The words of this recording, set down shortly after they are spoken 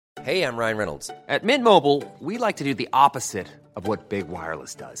Hey, I'm Ryan Reynolds. At Mint Mobile, we like to do the opposite of what Big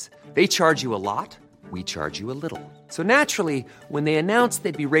Wireless does. They charge you a lot, we charge you a little. So naturally, when they announced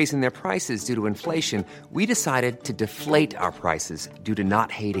they'd be raising their prices due to inflation, we decided to deflate our prices due to not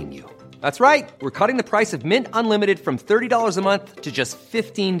hating you. That's right. We're cutting the price of Mint Unlimited from $30 a month to just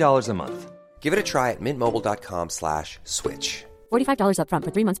 $15 a month. Give it a try at mintmobile.com/switch. $45 up front for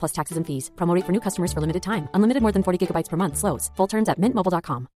 3 months plus taxes and fees. Promo rate for new customers for limited time. Unlimited more than 40 gigabytes per month. Slows full terms at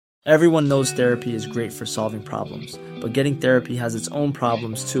mintmobile.com. Everyone knows therapy is great for solving problems, but getting therapy has its own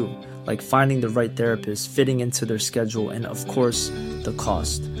problems too, like finding the right therapist, fitting into their schedule, and of course, the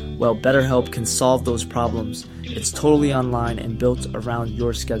cost. Well, BetterHelp can solve those problems. It's totally online and built around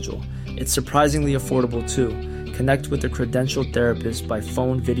your schedule. It's surprisingly affordable too. Connect with a credentialed therapist by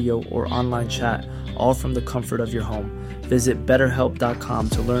phone, video, or online chat, all from the comfort of your home. Visit BetterHelp.com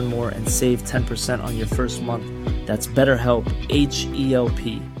to learn more and save 10% on your first month. That's BetterHelp,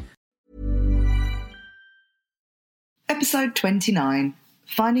 H-E-L-P. Episode 29,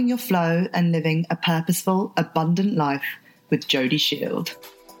 Finding Your Flow and Living a Purposeful, Abundant Life with JODY SHIELD.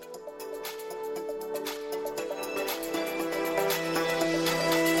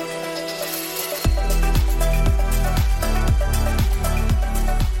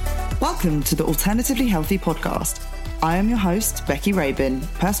 Welcome to the Alternatively Healthy podcast. I am your host, Becky Rabin,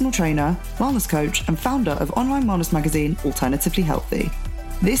 personal trainer, wellness coach, and founder of online wellness magazine, Alternatively Healthy.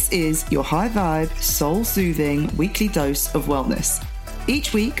 This is your high-vibe, soul-soothing weekly dose of wellness.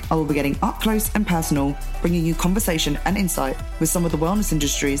 Each week, I will be getting up close and personal, bringing you conversation and insight with some of the wellness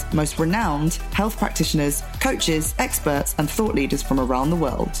industry's most renowned health practitioners, coaches, experts, and thought leaders from around the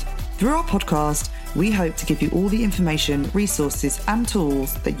world. Through our podcast, we hope to give you all the information, resources, and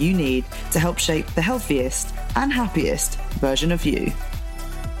tools that you need to help shape the healthiest and happiest version of you.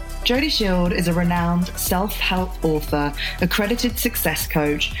 JODY SHIELD is a renowned self-help author, accredited success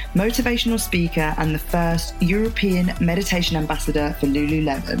coach, motivational speaker, and the first European meditation ambassador for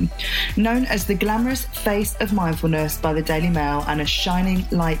Lululemon. Known as the glamorous face of mindfulness by the Daily Mail and a shining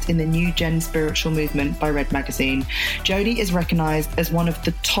light in the new gen spiritual movement by Red Magazine, JODY is recognised as one of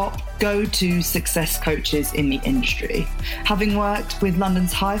the top go-to success coaches in the industry. Having worked with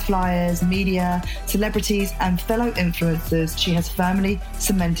London's high flyers, media, celebrities, and fellow influencers, she has firmly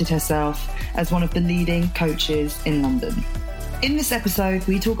cemented herself as one of the leading coaches in London. In this episode,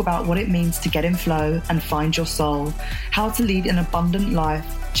 we talk about what it means to get in flow and find your soul, how to lead an abundant life,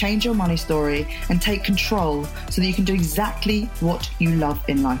 change your money story, and take control so that you can do exactly what you love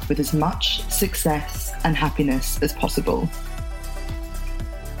in life with as much success and happiness as possible.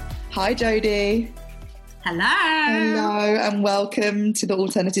 Hi, JODY. Hello. Hello, and welcome to the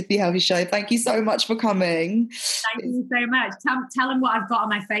Alternatively Healthy Show. Thank you so much for coming. Thank you so much. Tell them what I've got on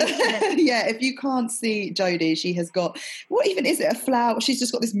my face. Yeah, if you can't see JODY, she has got, what even is it, a flower? She's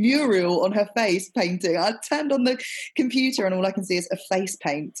just got this mural on her face painting. I turned on the computer and all I can see is a face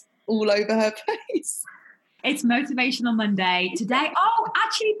paint all over her face. It's Motivational Monday. Today,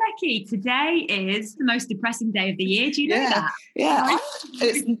 actually, Becky, today is the most depressing day of the year. Do you know that? Yeah,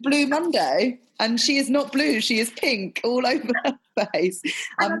 it's Blue Monday. And she is not blue, she is pink all over her face.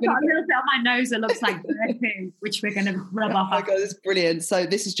 I've got a little bit on my nose that looks like bird poo, which we're going to rub off. Oh my God, it's brilliant. So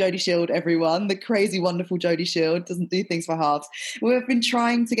this is JODY SHIELD, everyone. The crazy, wonderful JODY SHIELD doesn't do things for halves. We've been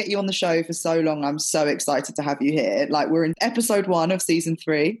trying to get you on the show for so long. I'm so excited to have you here. Like, we're in episode 1 of season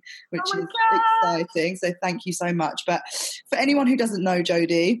 3, which is exciting. So thank you so much. But for anyone who doesn't know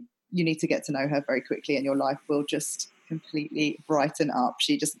JODY, you need to get to know her very quickly and your life will just completely brighten up.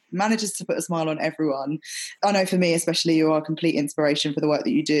 She just manages to put a smile on everyone. I know for me especially, you are a complete inspiration for the work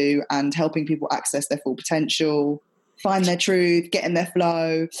that you do and helping people access their full potential, find their truth, get in their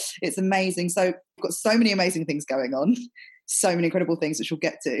flow. It's amazing. So we've got so many amazing things going on, so many incredible things which we'll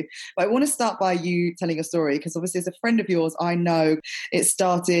get to. But I want to start by you telling a story, because obviously as a friend of yours, I know it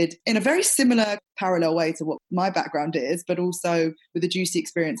started in a very similar parallel way to what my background is, but also with a juicy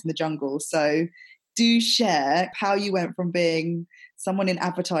experience in the jungle. So do share how you went from being someone in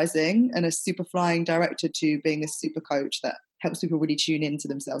advertising and a super flying director to being a super coach that helps people really tune into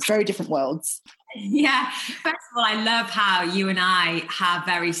themselves. Very different worlds. Yeah. First of all, I love how you and I have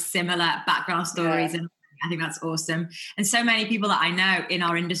very similar background stories, and I think that's awesome. And so many people that I know in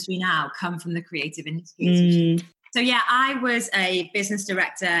our industry now come from the creative industries. So yeah, I was a business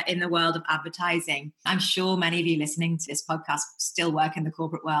director in the world of advertising. I'm sure many of you listening to this podcast still work in the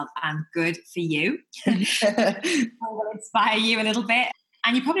corporate world, and good for you. I will inspire you a little bit.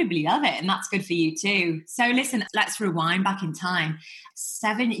 And you probably love it, and that's good for you too. So listen, let's rewind back in time.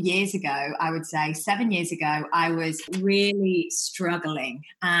 7 years ago, I would say, 7 years ago, I was really struggling,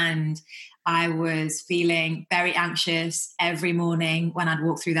 and I was feeling very anxious every morning when I'd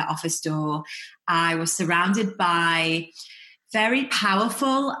walk through that office door. I was surrounded by very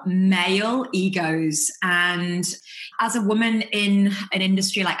powerful male egos. And as a woman in an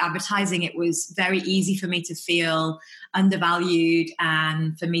industry like advertising, it was very easy for me to feel undervalued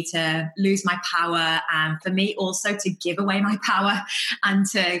and for me to lose my power and for me also to give away my power and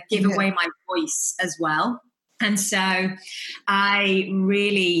to give away my voice as well. And so I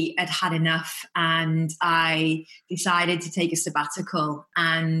really had enough, and I decided to take a sabbatical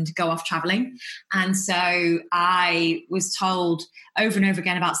and go off traveling. And so I was told over and over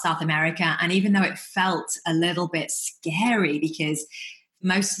again about South America. And even though it felt a little bit scary because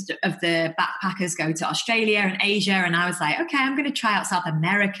most of the backpackers go to Australia and Asia. And I was like, okay, I'm going to try out South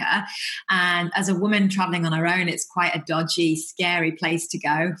America. And as a woman traveling on her own, it's quite a dodgy, scary place to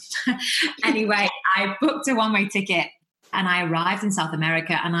go. Anyway, I booked a one-way ticket and I arrived in South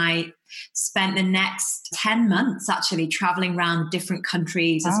America, and I spent the next 10 months actually traveling around different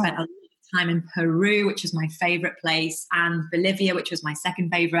countries. I spent a lot of time in Peru, which was my favorite place, and Bolivia, which was my second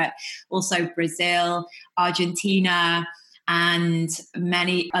favorite. Also Brazil, Argentina, and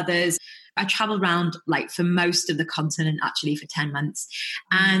many others. I traveled around for most of the continent actually for 10 months.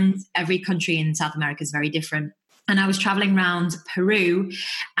 And every country in South America is very different. And I was traveling around Peru,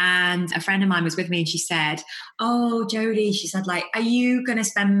 and a friend of mine was with me, and she said, oh, Jody, she said, are you going to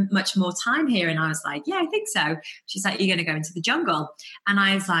spend much more time here? And I was like, yeah, I think so. She's like, you're going to go into the jungle. And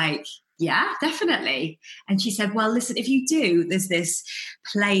I was like, yeah, definitely. And she said, well, listen, if you do, there's this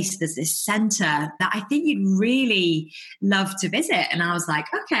place, there's this center that I think you'd really love to visit. And I was like,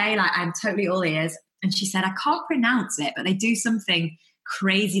 okay, I'm totally all ears. And she said, I can't pronounce it, but they do something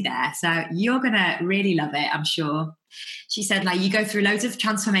crazy there. So you're going to really love it, I'm sure. She said, you go through loads of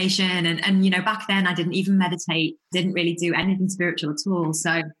transformation. And back then I didn't even meditate, didn't really do anything spiritual at all.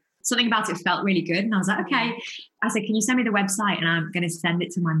 So something about it felt really good. And I was like, okay. I said, can you send me the website? And I'm going to send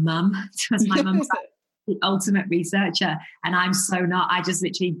it to my mum, because my mum's the ultimate researcher. And I'm so not. I just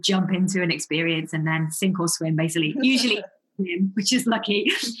literally jump into an experience and then sink or swim, basically. Usually swim, which is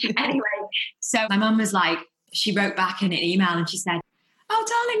lucky. Anyway, so my mum was like, she wrote back in an email and she said, oh,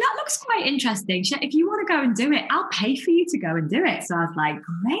 darling, that looks quite interesting. If you want to go and do it, I'll pay for you to go and do it. So I was like,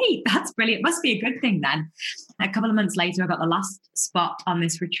 great, that's brilliant. Must be a good thing then. A couple of months later, I got the last spot on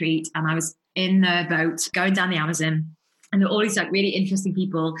this retreat, and I was in the boat going down the Amazon. And there were all these really interesting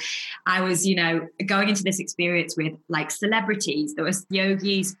people. I was, going into this experience with celebrities. There was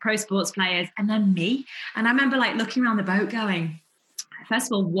yogis, pro sports players, and then me. And I remember looking around the boat going, first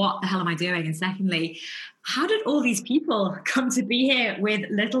of all, what the hell am I doing? And secondly, how did all these people come to be here with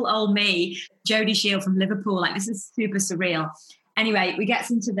little old me, Jody Shield from Liverpool? This is super surreal. Anyway, we get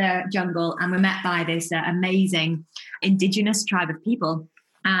into the jungle and we're met by this amazing indigenous tribe of people.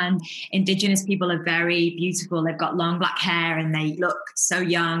 And indigenous people are very beautiful. They've got long black hair and they look so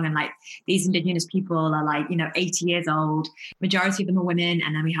young. And these indigenous people are 80 years old. Majority of them are women.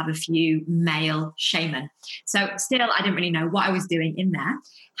 And then we have a few male shaman. So still, I didn't really know what I was doing in there.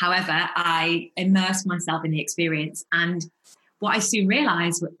 However, I immersed myself in the experience. And what I soon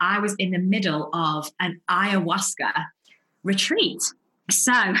realized was I was in the middle of an ayahuasca retreat.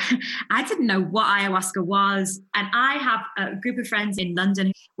 So I didn't know what ayahuasca was. And I have a group of friends in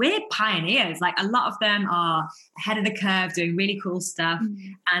London. We're pioneers. A lot of them are ahead of the curve doing really cool stuff.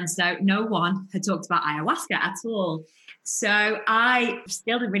 And so no one had talked about ayahuasca at all. So I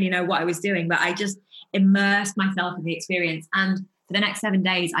still didn't really know what I was doing, but I just immersed myself in the experience. And for the next 7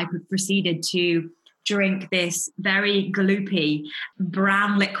 days, I proceeded to drink this very gloopy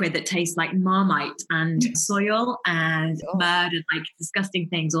brown liquid that tastes like Marmite and soil and mud and disgusting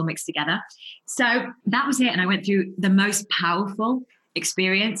things all mixed together. So that was it. And I went through the most powerful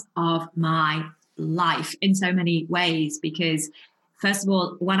experience of my life in so many ways, because first of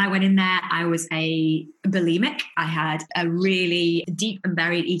all, when I went in there, I was a bulimic. I had a really deep and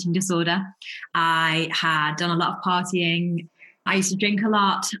buried eating disorder. I had done a lot of partying. I used to drink a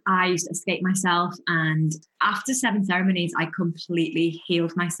lot. I used to escape myself. And after 7 ceremonies, I completely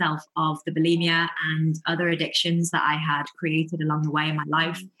healed myself of the bulimia and other addictions that I had created along the way in my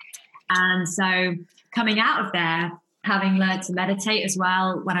life. And so coming out of there, having learned to meditate as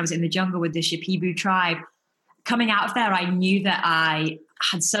well, when I was in the jungle with the Shipibo tribe, coming out of there, I knew that I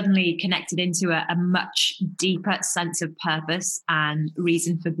had suddenly connected into a much deeper sense of purpose and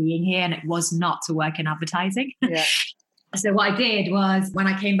reason for being here. And it was not to work in advertising. Yeah. So what I did was, when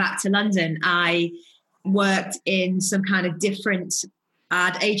I came back to London, I worked in some kind of different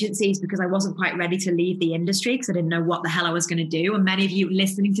ad agencies because I wasn't quite ready to leave the industry because I didn't know what the hell I was going to do. And many of you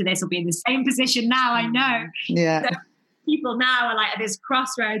listening to this will be in the same position now, I know. Yeah. So people now are like at this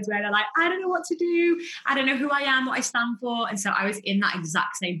crossroads where they're like, I don't know what to do. I don't know who I am, what I stand for. And so I was in that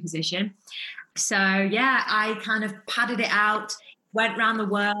exact same position. So yeah, I kind of padded it out, went around the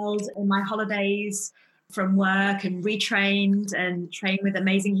world in my holidays from work and retrained and trained with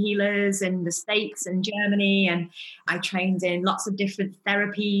amazing healers in the States and Germany. And I trained in lots of different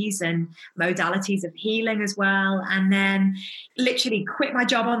therapies and modalities of healing as well. And then literally quit my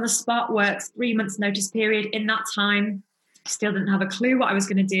job on the spot, worked 3 months notice period in that time. Still didn't have a clue what I was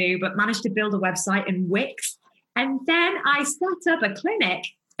going to do, but managed to build a website in Wix. And then I set up a clinic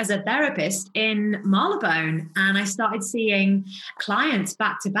as a therapist in Marylebone, and I started seeing clients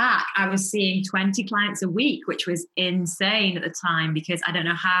back to back. I was seeing 20 clients a week, which was insane at the time because I don't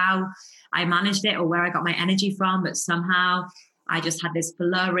know how I managed it or where I got my energy from, but somehow I just had this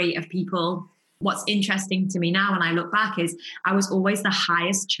flurry of people. What's interesting to me now when I look back is I was always the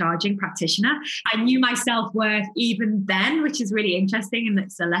highest charging practitioner. I knew my self-worth even then, which is really interesting. And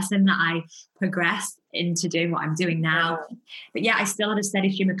it's a lesson that I progressed into doing what I'm doing now. But yeah, I still had a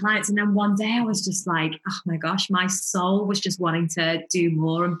steady stream of clients. And then one day I was just like, oh my gosh, my soul was just wanting to do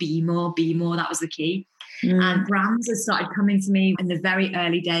more and be more. That was the key. And brands have started coming to me in the very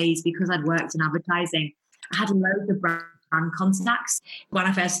early days because I'd worked in advertising. I had loads of brand contacts. When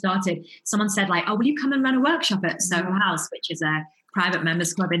I first started, someone said like, oh, will you come and run a workshop at Soho House, which is a private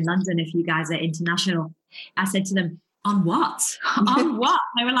members club in London if you guys are international. I said to them, on what? On what?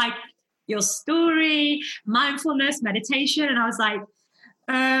 They were like, your story, mindfulness, meditation. And I was like,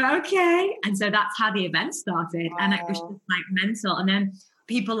 okay. And so that's how the event started. Wow. And it was just like mental. And then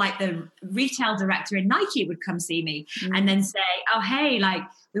people like the retail director in Nike would come see me and then say, oh, hey, like,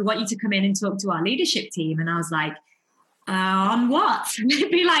 we want you to come in and talk to our leadership team. And I was like, on what? And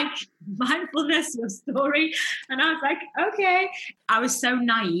they'd be like, mindfulness, your story. And I was like, okay. I was so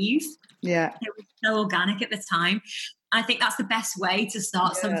naive. Yeah. It was so organic at the time. I think that's the best way to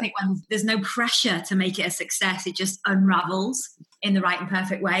start something when there's no pressure to make it a success. It just unravels in the right and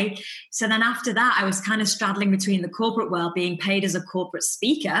perfect way. So then after that, I was kind of straddling between the corporate world, being paid as a corporate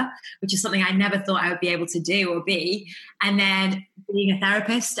speaker, which is something I never thought I would be able to do or be, and then being a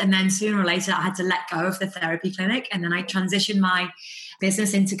therapist. And then sooner or later, I had to let go of the therapy clinic. And then I transitioned my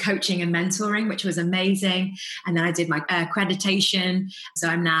business into coaching and mentoring, which was amazing. And then I did my accreditation. So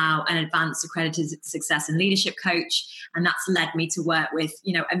I'm now an advanced accredited success and leadership coach. And that's led me to work with,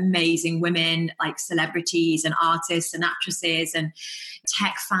 you know, amazing women like celebrities and artists and actresses and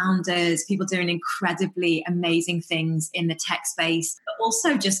tech founders, people doing incredibly amazing things in the tech space, but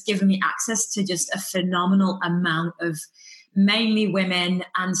also just giving me access to just a phenomenal amount of mainly women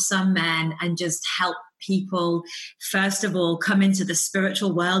and some men, and just help people, first of all, come into the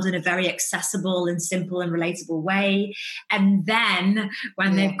spiritual world in a very accessible and simple and relatable way. And then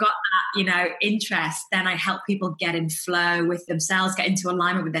when they've got that, you know, interest, then I help people get in flow with themselves, get into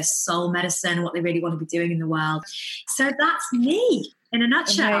alignment with their soul medicine, what they really want to be doing in the world. So that's me in a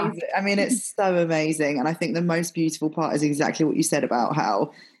nutshell. Amazing. I mean, it's so amazing. And I think the most beautiful part is exactly what you said about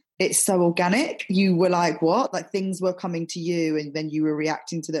how it's so organic. You were like, what? Like things were coming to you and then you were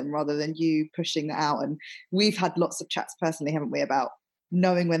reacting to them rather than you pushing that out. And we've had lots of chats personally, haven't we, about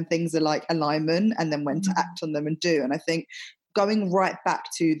knowing when things are like alignment and then when to act on them and do. And I think going right back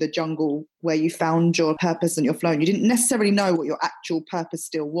to the jungle where you found your purpose and your flow, and you didn't necessarily know what your actual purpose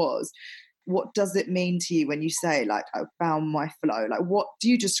still was. What does it mean to you when you say like, I found my flow? Like, what do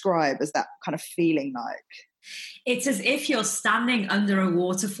you describe as that kind of feeling like? It's as if you're standing under a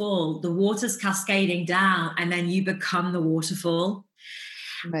waterfall, the water's cascading down, and then you become the waterfall.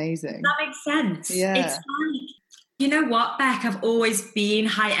 Amazing. That makes sense. Yeah. It's like, you know what, Beck, I've always been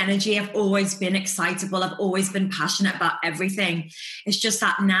high energy. I've always been excitable. I've always been passionate about everything. It's just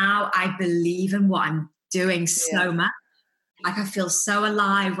that now I believe in what I'm doing so much. Like I feel so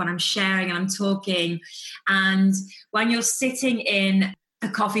alive when I'm sharing and I'm talking. And when you're sitting in a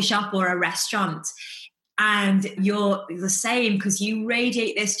coffee shop or a restaurant, and you're the same because you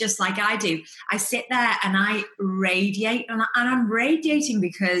radiate this just like I do. I sit there and I radiate, and I'm radiating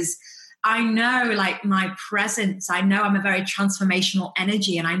because I know like my presence, I know I'm a very transformational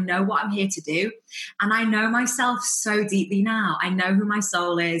energy and I know what I'm here to do. And I know myself so deeply now. I know who my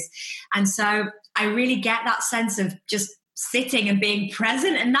soul is. And so I really get that sense of just sitting and being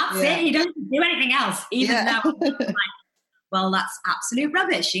present, and that's it. You don't do anything else, even though like, well, that's absolute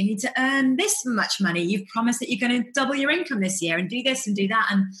rubbish. You need to earn this much money. You've promised that you're going to double your income this year and do this and do that.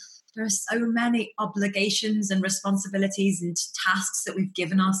 And there are so many obligations and responsibilities and tasks that we've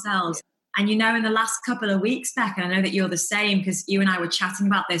given ourselves. And, you know, in the last couple of weeks, Beck, and I know that you're the same because you and I were chatting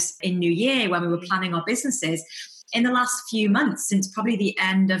about this in New Year when we were planning our businesses, in the last few months, since probably the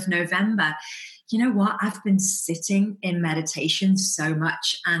end of November, you know what? I've been sitting in meditation so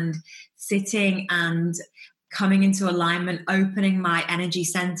much, and sitting and coming into alignment, opening my energy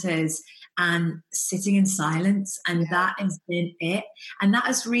centers and sitting in silence. And that has been it. And that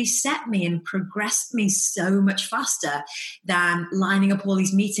has reset me and progressed me so much faster than lining up all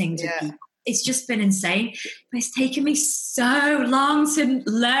these meetings with people. It's just been insane. But it's taken me so long to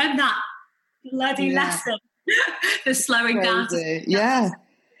learn that bloody lesson. The slowing down.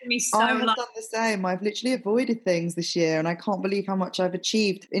 Me so I have done the same. I've literally avoided things this year, and I can't believe how much I've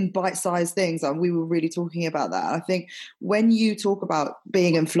achieved in bite-sized things. And we were really talking about that. I think when you talk about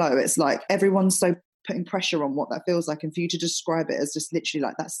being in flow, it's like everyone's so putting pressure on what that feels like, and for you to describe it as just literally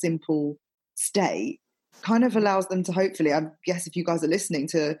like that simple state kind of allows them to, hopefully, I guess if you guys are listening,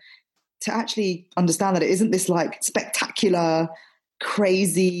 to actually understand that it isn't this like spectacular,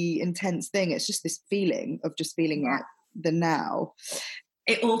 crazy, intense thing. It's just this feeling of just feeling like the now.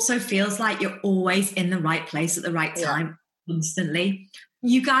 It also feels like you're always in the right place at the right time, constantly.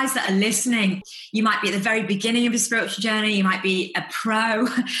 You guys that are listening, you might be at the very beginning of a spiritual journey. You might be a pro.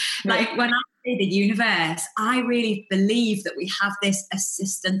 Like when I say the universe, I really believe that we have this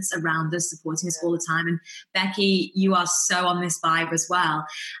assistance around us, supporting us all the time. And Becky, you are so on this vibe as well.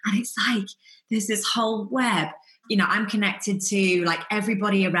 And it's like there's this whole web. You know, I'm connected to like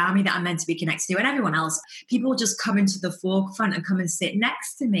everybody around me that I'm meant to be connected to, and everyone else. People just come into the forefront and come and sit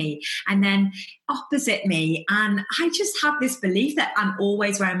next to me and then opposite me. And I just have this belief that I'm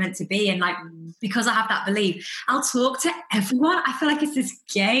always where I'm meant to be. And like, because I have that belief, I'll talk to everyone. I feel like it's this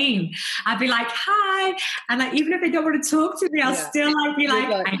game. I'd be like, hi. And like, even if they don't want to talk to me, I'll still like be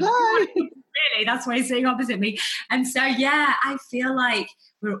like, hi. Really? That's why he's sitting opposite me. And so, I feel like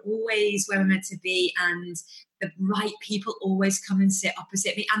we're always where we're meant to be. And the right people always come and sit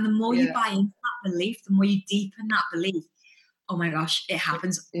opposite me. And the more you buy into that belief, the more you deepen that belief, oh my gosh, it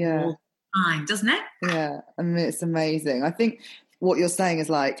happens all the time, doesn't it? Yeah, I mean, it's amazing. I think what you're saying is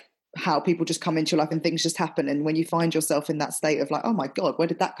like how people just come into your life and things just happen. And when you find yourself in that state of like, oh my God, where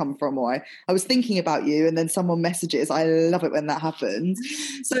did that come from? Or I was thinking about you, and then someone messages. I love it when that happens.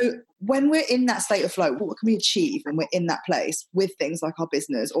 So when we're in that state of flow, what can we achieve when we're in that place with things like our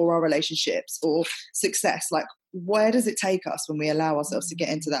business or our relationships or success? Like, where does it take us when we allow ourselves to get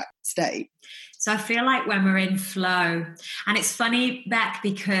into that state? So I feel like when we're in flow, and it's funny, Beck,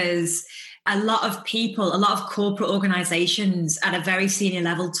 because a lot of people, a lot of corporate organizations at a very senior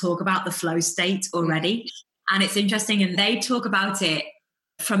level talk about the flow state already. And it's interesting. And they talk about it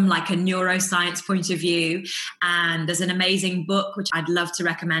from like a neuroscience point of view. And there's an amazing book, which I'd love to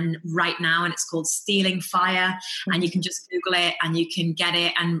recommend right now. And it's called Stealing Fire. And you can just Google it and you can get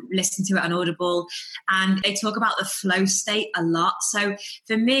it and listen to it on Audible. And they talk about the flow state a lot. So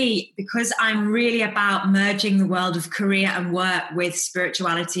for me, because I'm really about merging the world of career and work with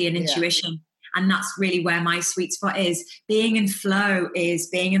spirituality and intuition, and that's really where my sweet spot is. Being in flow is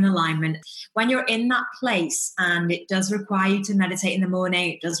being in alignment. When you're in that place, and it does require you to meditate in the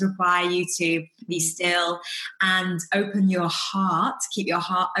morning, it does require you to be still and open your heart, keep your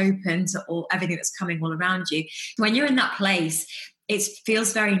heart open to everything that's coming all around you. When you're in that place, it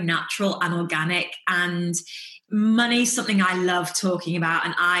feels very natural and organic. And money is something I love talking about,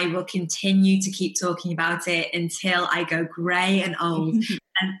 and I will continue to keep talking about it until I go grey and old.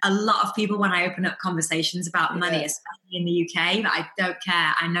 And a lot of people, when I open up conversations about money, especially in the UK, but I don't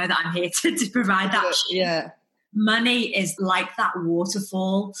care. I know that I'm here to provide that. Money is like that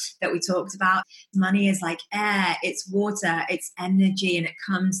waterfall that we talked about. Money is like air, it's water, it's energy, and it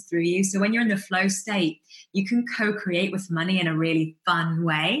comes through you. So when you're in the flow state, you can co-create with money in a really fun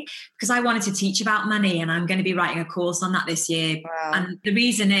way. Because I wanted to teach about money, and I'm going to be writing a course on that this year. Wow. And the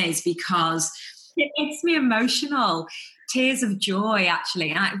reason is because it makes me emotional. Tears of joy,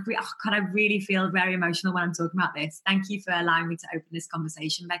 actually. And I really feel very emotional when I'm talking about this. Thank you for allowing me to open this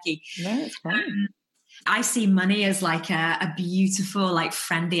conversation, Becky. No, it's fine. I see money as like a beautiful, like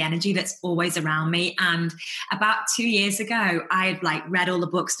friendly energy that's always around me. And about 2 years ago, I had like read all the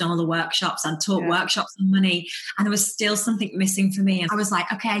books, done all the workshops, and taught workshops on money. And there was still something missing for me. And I was like,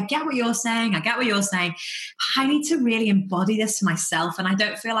 okay, I get what you're saying. I need to really embody this for myself. And I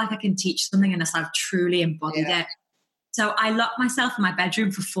don't feel like I can teach something unless I've truly embodied it. So I locked myself in my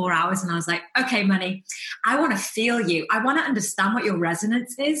bedroom for 4 hours, and I was like, okay, money, I want to feel you. I want to understand what your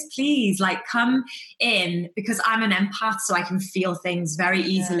resonance is. Please, like, come in, because I'm an empath, so I can feel things very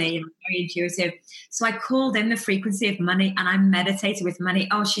easily and very intuitive. So I called in the frequency of money, and I meditated with money.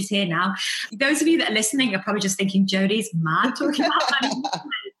 Oh, she's here now. Those of you that are listening are probably just thinking, Jody's mad talking about money.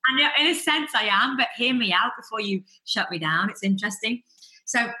 And in a sense I am, but hear me out before you shut me down. It's interesting.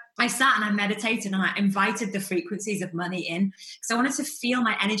 So I sat and I meditated and I invited the frequencies of money in because I wanted to feel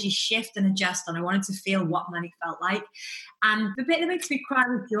my energy shift and adjust, and I wanted to feel what money felt like. And the bit that makes me cry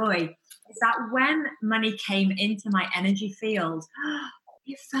with joy is that when money came into my energy field,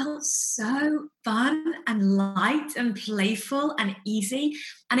 it felt so fun and light and playful and easy.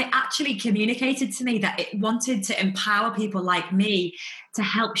 And it actually communicated to me that it wanted to empower people like me to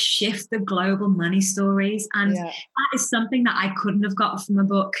help shift the global money stories. And that is something that I couldn't have got from a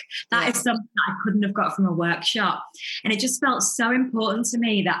book. That is something that I couldn't have got from a workshop. And it just felt so important to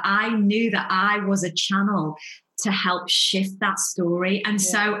me that I knew that I was a channel to help shift that story. And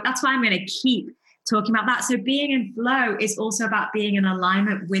so that's why I'm going to keep talking about that. So being in flow is also about being in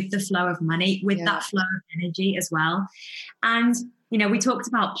alignment with the flow of money, with that flow of energy as well. And, you know, we talked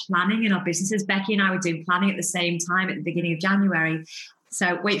about planning in our businesses. Becky and I were doing planning at the same time at the beginning of January.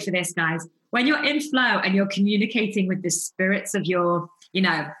 So wait for this, guys. When you're in flow and you're communicating with the spirits of your, you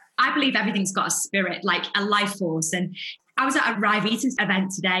know, I believe everything's got a spirit, like a life force. And I was at a Ryvita's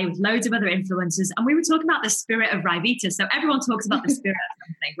event today with loads of other influencers, and we were talking about the spirit of Ryvita. So everyone talks about the spirit of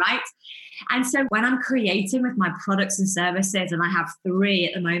something, right? And so when I'm creating with my products and services, and I have 3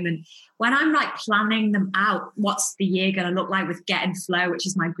 at the moment, when I'm like planning them out, what's the year going to look like with Get in Flow, which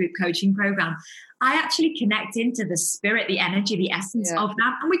is my group coaching program, I actually connect into the spirit, the energy, the essence of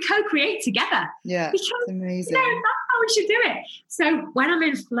that, and we co-create together. Yeah, because, amazing. You know, that's how we should do it. So when I'm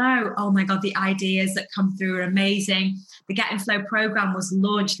in flow, oh my God, the ideas that come through are amazing. The Get in Flow program was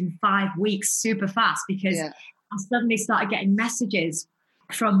launched in 5 weeks, super fast, because I suddenly started getting messages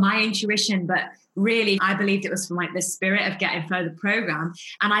from my intuition, but really I believed it was from like the spirit of Get in Flow, the program.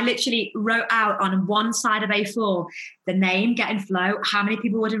 And I literally wrote out on one side of A4 the name, Get in Flow, how many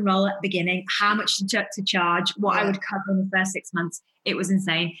people would enroll at the beginning, how much to charge, what I would cover in the first 6 months. It was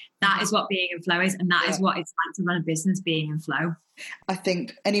insane. That is what being in flow is, and that is what it's like to run a business, being in flow. I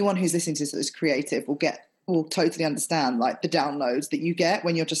think anyone who's listening to this that's creative will totally understand like the downloads that you get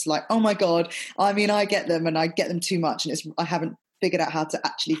when you're just like, oh my God, I mean, I get them and I get them too much, and I haven't figured out how to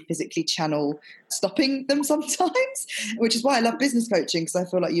actually physically channel stopping them sometimes, which is why I love business coaching, because I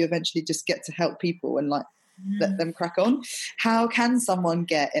feel like you eventually just get to help people and like let them crack on. How can someone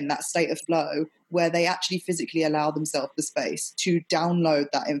get in that state of flow where they actually physically allow themselves the space to download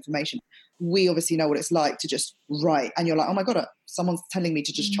that information? We obviously know what it's like to just write, and you're like, oh my God, someone's telling me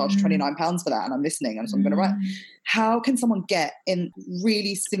to just charge £29 for that, and I'm listening, and so I'm going to write. How can someone get in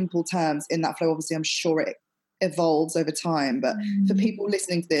really simple terms in that flow? Obviously, I'm sure it evolves over time, but for people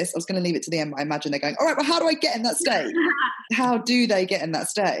listening to this, I was going to leave it to the end, but I imagine they're going, all right, well, how do I get in that state? How do they get in that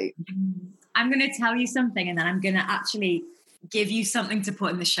state? I'm going to tell you something, and then I'm going to actually give you something to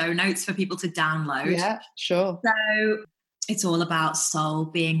put in the show notes for people to download. Yeah, sure. So it's all about soul,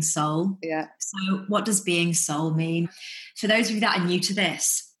 being soul. Yeah. So what does being soul mean? For those of you that are new to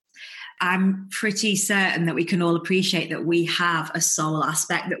this, I'm pretty certain that we can all appreciate that we have a soul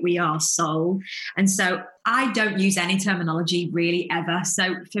aspect, that we are soul. And so I don't use any terminology really ever.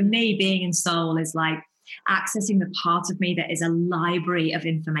 So for me, being in soul is like accessing the part of me that is a library of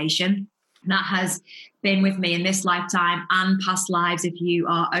information that has been with me in this lifetime and past lives, if you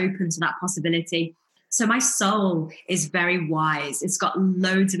are open to that possibility. So my soul is very wise. It's got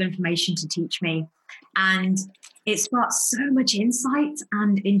loads of information to teach me. And it's got so much insight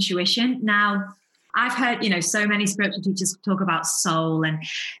and intuition. Now, I've heard, so many spiritual teachers talk about soul. And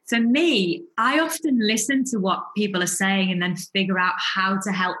for me, I often listen to what people are saying and then figure out how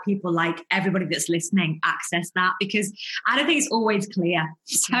to help people, like everybody that's listening, access that, because I don't think it's always clear.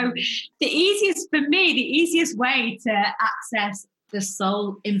 So the easiest way to access the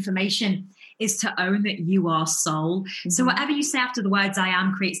soul information is to own that you are soul. Mm-hmm. So whatever you say after the words I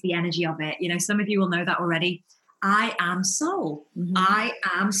am creates the energy of it. Some of you will know that already. I am soul. Mm-hmm. I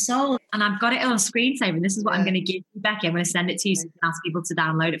am soul. And I've got it on a screensaver. And this is what I'm going to give you, Becky. I'm going to send it to you so you can ask people to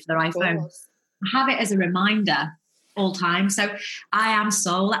download it for their iPhone. Have it as a reminder all time. So I am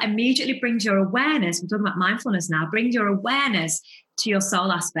soul. That immediately brings your awareness. We're talking about mindfulness now. Brings your awareness to your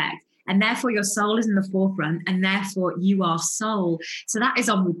soul aspect. And therefore your soul is in the forefront, and therefore you are soul. So that is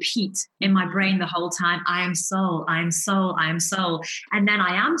on repeat in my brain the whole time. I am soul, I am soul, I am soul. And then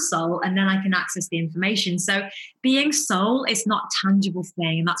I am soul, and then I can access the information. So being soul is not a tangible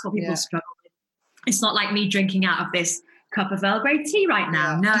thing. And that's what people struggle with. It's not like me drinking out of this cup of Earl Grey tea right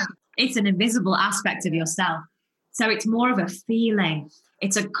now. No, it's an invisible aspect of yourself. So it's more of a feeling.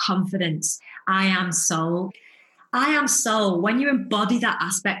 It's a confidence. I am soul. I am soul. When you embody that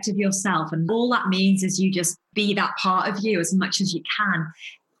aspect of yourself, and all that means is you just be that part of you as much as you can,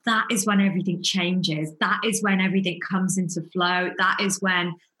 that is when everything changes. That is when everything comes into flow. That is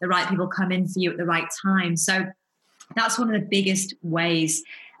when the right people come in for you at the right time. So That's one of the biggest ways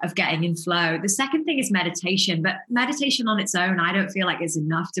of getting in flow. The second thing is meditation, but meditation on its own, I don't feel like is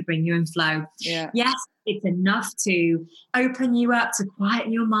enough to bring you in flow. Yeah. Yes, it's enough to open you up, to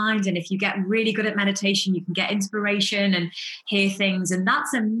quieten your mind. And if you get really good at meditation, you can get inspiration and hear things. And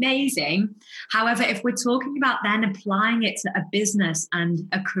that's amazing. However, if we're talking about then applying it to a business and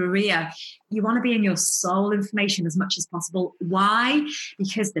a career, you want to be in your soul information as much as possible. Why?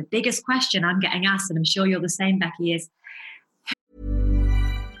 Because the biggest question I'm getting asked, and I'm sure you're the same, Becky, is,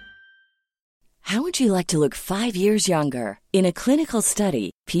 how would you like to look 5 years younger? In a clinical study,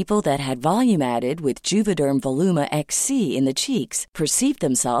 people that had volume added with Juvederm Voluma XC in the cheeks perceived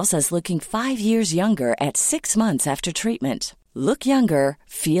themselves as looking 5 years younger at 6 months after treatment. Look younger,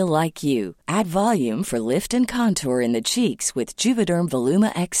 feel like you. Add volume for lift and contour in the cheeks with Juvederm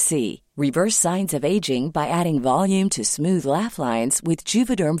Voluma XC. Reverse signs of aging by adding volume to smooth laugh lines with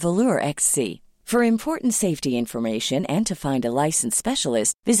Juvederm Volure XC. For important safety information and to find a licensed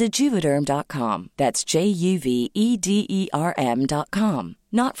specialist, visit Juvederm.com. That's JUVEDERM.com.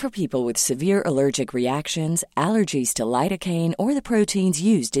 Not for people with severe allergic reactions, allergies to lidocaine, or the proteins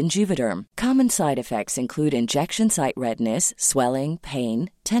used in Juvederm. Common side effects include injection site redness, swelling,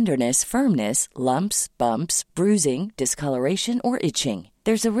 pain, tenderness, firmness, lumps, bumps, bruising, discoloration, or itching.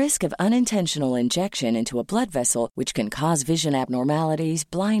 There's a risk of unintentional injection into a blood vessel, which can cause vision abnormalities,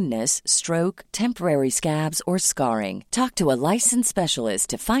 blindness, stroke, temporary scabs, or scarring. Talk to a licensed specialist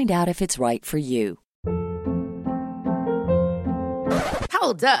to find out if it's right for you.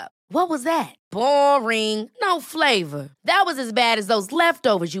 Hold up. What was that? Boring. No flavor. That was as bad as those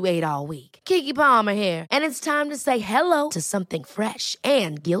leftovers you ate all week. Keke Palmer here, and it's time to say hello to something fresh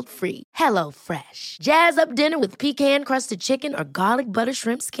and guilt-free. Hello Fresh. Jazz up dinner with pecan-crusted chicken or garlic butter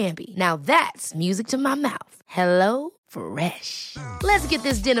shrimp scampi. Now that's music to my mouth. Hello Fresh. Let's get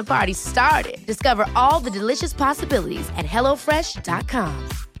this dinner party started. Discover all the delicious possibilities at HelloFresh.com.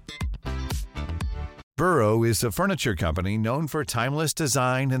 Burrow is a furniture company known for timeless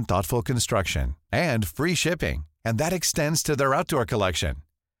design and thoughtful construction, and free shipping, and that extends to their outdoor collection.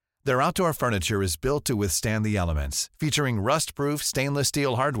 Their outdoor furniture is built to withstand the elements, featuring rust-proof stainless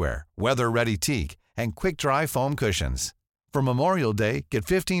steel hardware, weather-ready teak, and quick-dry foam cushions. For Memorial Day, get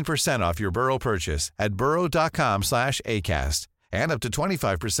 15% off your Burrow purchase at burrow.com/ACAST, and up to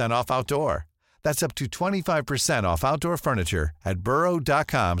 25% off outdoor. That's up to 25% off outdoor furniture at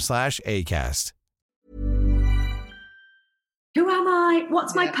burrow.com/ACAST. who am I?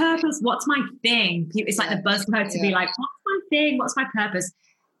 What's my purpose? What's my thing? It's like the buzzword to be like, what's my thing? What's my purpose?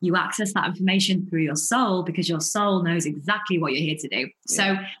 You access that information through your soul because your soul knows exactly what you're here to do.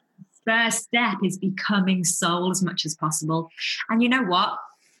 So first step is becoming soul as much as possible. And you know what?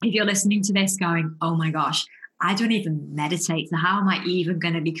 If you're listening to this going, oh my gosh, I don't even meditate, so how am I even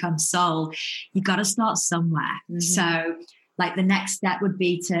going to become soul? You got to start somewhere. So like the next step would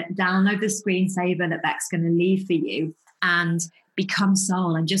be to download the screensaver that Beck's going to leave for you and become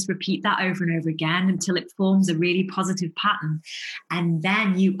soul, and just repeat that over and over again until it forms a really positive pattern. And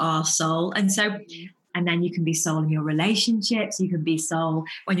then you are soul. And then you can be soul in your relationships. You can be soul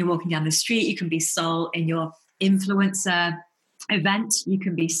when you're walking down the street. You can be soul in your influencer event. You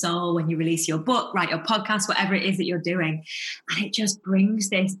can be soul when you release your book, write your podcast, whatever it is that you're doing. And it just brings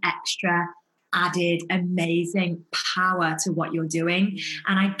this extra added amazing power to what you're doing.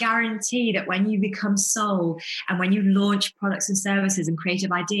 And I guarantee that when you become soul, and when you launch products and services and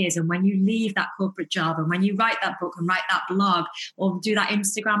creative ideas, and when you leave that corporate job, and when you write that book and write that blog or do that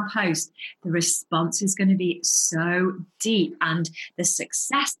Instagram post, the response is going to be so deep. And the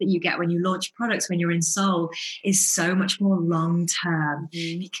success that you get when you launch products, when you're in soul, is so much more long-term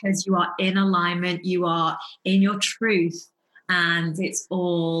because you are in alignment, you are in your truth. And it's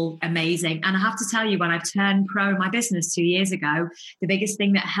all amazing. And I have to tell you, when I turned pro in my business 2 years ago, the biggest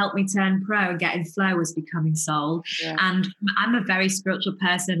thing that helped me turn pro and get in flow was becoming soul. And I'm a very spiritual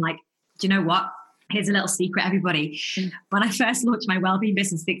person. Like, do you know what? Here's a little secret, everybody. When I first launched my wellbeing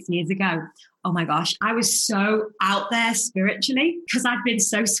business 6 years ago, oh my gosh, I was so out there spiritually because I'd been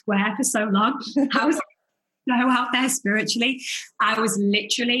so square for so long. I was so out there spiritually. I was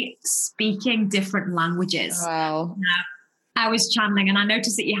literally speaking different languages. Wow. I was channeling, and I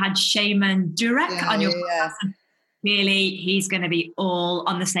noticed that you had Shaman Durek on your podcast. Really, he's going to be all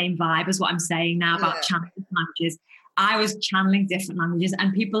on the same vibe as what I'm saying now about channeling languages. I was channeling different languages,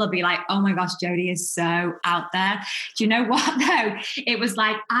 and people will be like, oh my gosh, Jody is so out there. Do you know what though? It was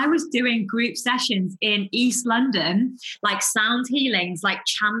like, I was doing group sessions in East London, like sound healings, like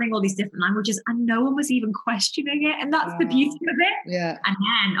channeling all these different languages, and no one was even questioning it. And that's the beauty of it. And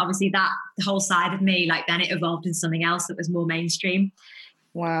then obviously that whole side of me, like then it evolved in something else that was more mainstream.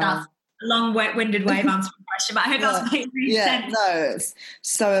 That's long-winded way of answering the question, but I hope that's made sense. No, it's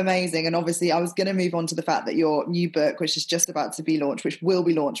so amazing. And obviously I was going to move on to the fact that your new book, which is just about to be launched, which will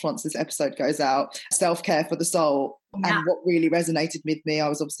be launched once this episode goes out, Self-Care for the Soul. Yeah. And what really resonated with me, I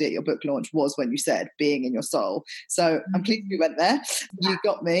was obviously at your book launch, was when you said being in your soul. So I'm pleased we went there. Yeah. You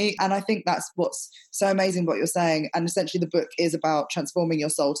got me. And I think that's what's so amazing what you're saying. And essentially the book is about transforming your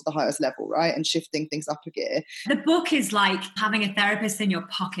soul to the highest level, right? And shifting things up a gear. The book is like having a therapist in your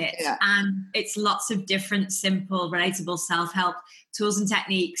pocket. Yeah. And it's lots of different, simple, relatable self-help tools and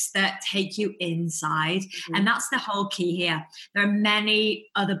techniques that take you inside. Mm-hmm. And that's the whole key here. There are many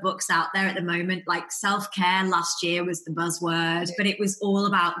other books out there at the moment, like self-care last year was the buzzword, but it was all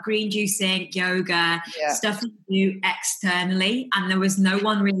about green juicing, yoga, stuff you do externally. And there was no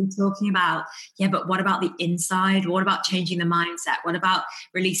one really talking about, but what about the inside? What about changing the mindset? What about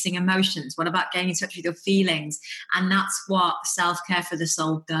releasing emotions? What about getting in touch with your feelings? And that's what Self-Care for the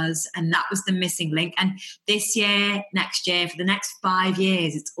Soul does. And that was the missing link. And this year, next year, for the next 5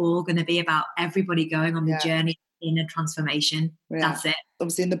 years, it's all going to be about everybody going on the journey in a transformation. That's it.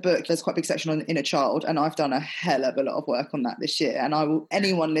 Obviously in the book there's quite a big section on inner child, and I've done a hell of a lot of work on that this year. And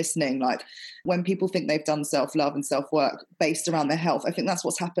anyone listening, like when people think they've done self-love and self-work based around their health, I think that's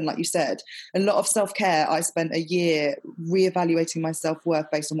what's happened. Like you said, a lot of self-care, I spent a year reevaluating my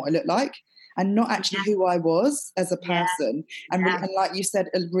self-worth based on what I look like and not actually who I was as a person. And like you said,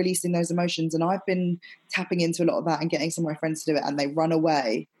 releasing those emotions. And I've been tapping into a lot of that and getting some of my friends to do it, and they run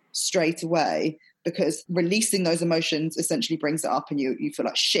away straight away, because releasing those emotions essentially brings it up and you feel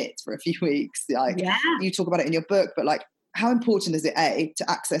like shit for a few weeks. You talk about it in your book, but like, how important is it,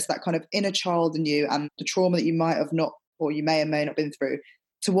 to access that kind of inner child in you and the trauma that you might have not, or you may or may not been through,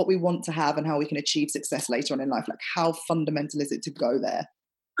 to what we want to have and how we can achieve success later on in life? Like, how fundamental is it to go there?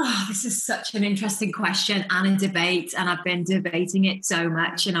 Oh, this is such an interesting question and a debate, and I've been debating it so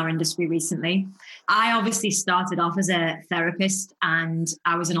much in our industry recently. I obviously started off as a therapist, and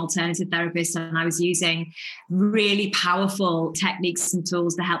I was an alternative therapist, and I was using really powerful techniques and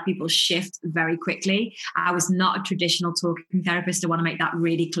tools to help people shift very quickly. I was not a traditional talking therapist. I want to make that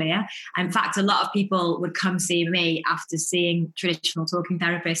really clear. In fact, a lot of people would come see me after seeing traditional talking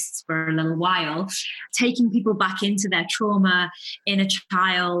therapists for a little while, taking people back into their trauma, inner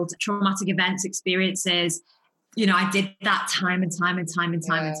child, traumatic events, experiences. I did that time and time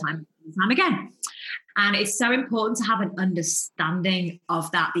again. And it's so important to have an understanding of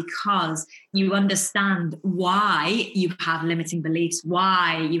that, because you understand why you have limiting beliefs,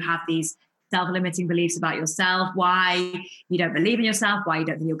 why you have these self-limiting beliefs about yourself, why you don't believe in yourself, why you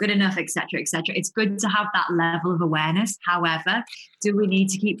don't think you're good enough, etc., etc. It's good to have that level of awareness. However, do we need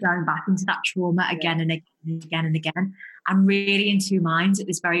to keep going back into that trauma again and again and again and again? I'm really in two minds at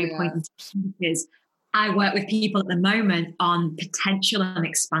this very point in time, because I work with people at the moment on potential and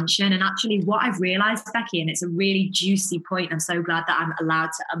expansion. And actually what I've realized, Becky, and it's a really juicy point, I'm so glad that I'm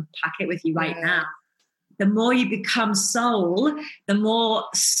allowed to unpack it with you right now. The more you become soul, the more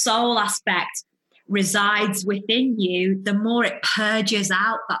soul aspect resides within you, the more it purges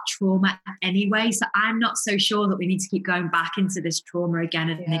out that trauma anyway. So I'm not so sure that we need to keep going back into this trauma again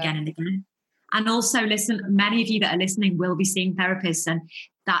and again and again. And also, listen, many of you that are listening will be seeing therapists, and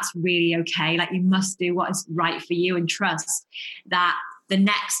that's really okay. Like, you must do what is right for you and trust that the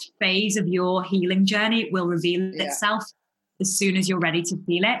next phase of your healing journey will reveal itself as soon as you're ready to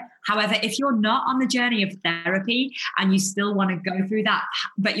feel it. However, if you're not on the journey of therapy and you still want to go through that,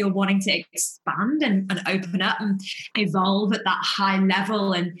 but you're wanting to expand and open up and evolve at that high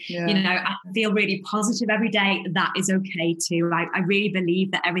level, and, I feel really positive every day, that is okay too. I really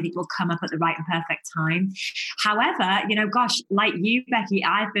believe that everything will come up at the right and perfect time. However, gosh, like you, Becky,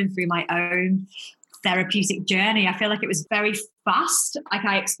 I've been through my own therapeutic journey. I feel like it was very fast. Like,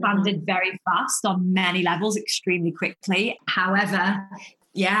 I expanded very fast on many levels, extremely quickly. However,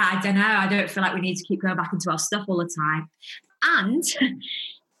 I don't know. I don't feel like we need to keep going back into our stuff all the time. And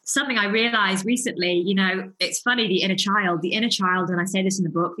something I realized recently, it's funny, the inner child, and I say this in the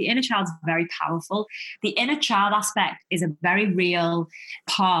book, the inner child is very powerful. The inner child aspect is a very real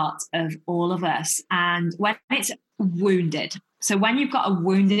part of all of us. And when it's wounded, so when you've got a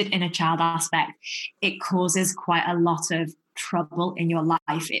wounded inner child aspect, it causes quite a lot of trouble in your life.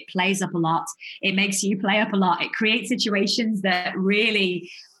 It plays up a lot. It makes you play up a lot. It creates situations that really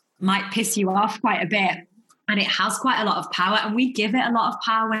might piss you off quite a bit. And it has quite a lot of power. And we give it a lot of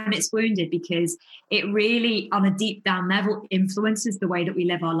power when it's wounded, because it really, on a deep down level, influences the way that we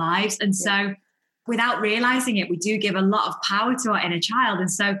live our lives. And so without realizing it, we do give a lot of power to our inner child.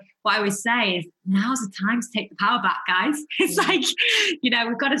 And so what I always say is, now's the time to take the power back, guys. It's like,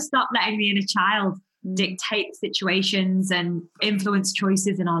 we've got to stop letting the inner child dictate situations and influence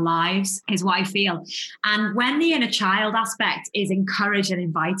choices in our lives, is what I feel. And when the inner child aspect is encouraged and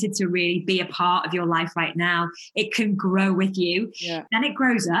invited to really be a part of your life right now, it can grow with you. Yeah. Then it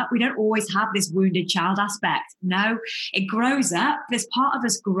grows up. We don't always have this wounded child aspect. No, it grows up. This part of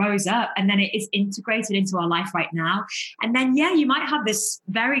us grows up, and then it is integrated into our life right now. And then, yeah, you might have this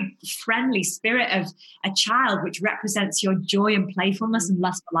very friendly spirit of a child, which represents your joy and playfulness and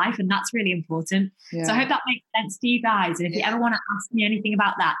lust for life. And that's really important. Yeah. So I hope that makes sense to you guys. And if you ever want to ask me anything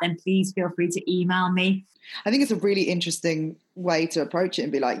about that, then please feel free to email me. I think it's a really interesting way to approach it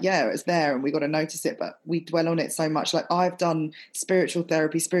and be like, yeah, it's there and we got to notice it, but we dwell on it so much. Like, I've done spiritual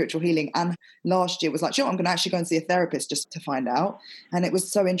therapy, spiritual healing, and last year was like, sure, I'm going to actually go and see a therapist just to find out. And it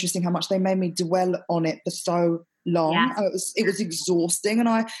was so interesting how much they made me dwell on it for so long. Yes. It was exhausting,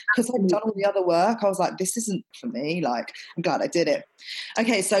 and because I'd done all the other work, I was like, this isn't for me. Like, I'm glad I did it.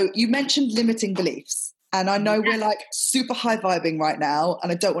 Okay, so you mentioned limiting beliefs. And I know we're like super high vibing right now,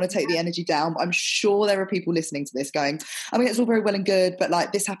 and I don't want to take the energy down, but I'm sure there are people listening to this going, I mean, it's all very well and good, but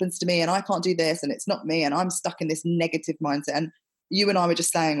like, this happens to me and I can't do this and it's not me and I'm stuck in this negative mindset. And you and I were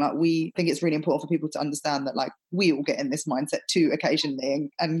just saying, like, we think it's really important for people to understand that, like, we all get in this mindset too occasionally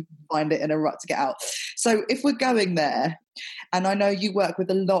and find it in a rut to get out. So if we're going there, and I know you work with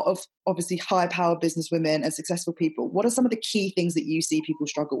a lot of obviously high-power business women and successful people, what are some of the key things that you see people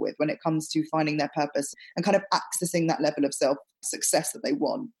struggle with when it comes to finding their purpose and kind of accessing that level of self-success that they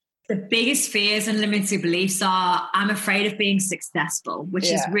want? The biggest fears and limiting beliefs are, I'm afraid of being successful,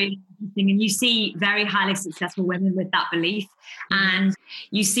 which is really interesting. And you see very highly successful women with that belief, and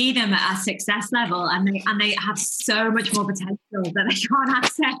you see them at a success level, and they have so much more potential that they can't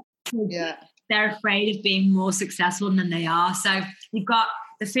access. Yeah. They're afraid of being more successful than they are. So you've got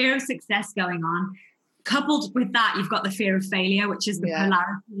the fear of success going on. Coupled with that, you've got the fear of failure, which is the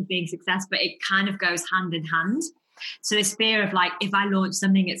polarity of being success, but it kind of goes hand in hand. So this fear of, like, if I launch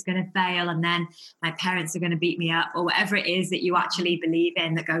something, it's going to fail, and then my parents are going to beat me up, or whatever it is that you actually believe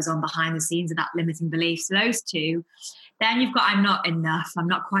in that goes on behind the scenes of that limiting belief. So those two. Then you've got, I'm not enough, I'm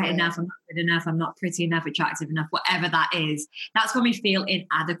not quite enough, I'm not good enough, I'm not pretty enough, attractive enough, whatever that is. That's when we feel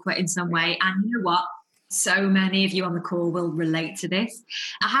inadequate in some way. And you know what? So many of you on the call will relate to this.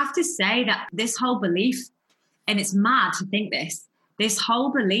 I have to say that this whole belief, and it's mad to think this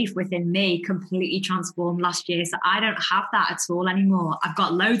whole belief within me completely transformed last year. So I don't have that at all anymore. I've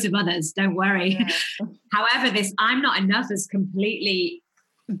got loads of others, don't worry. Yeah. However, this I'm not enough is completely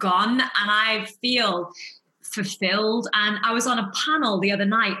gone, and I feel fulfilled. And I was on a panel the other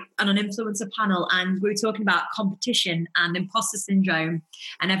night, on an influencer panel, and we were talking about competition and imposter syndrome,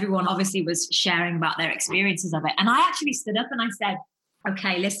 and everyone obviously was sharing about their experiences of it. And I actually stood up and I said,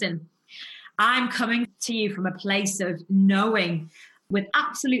 okay, listen, I'm coming to you from a place of knowing with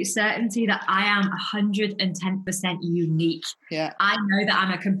absolute certainty that I am 110% unique. Yeah. I know that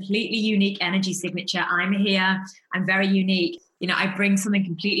I'm a completely unique energy signature. I'm here. I'm very unique. You know, I bring something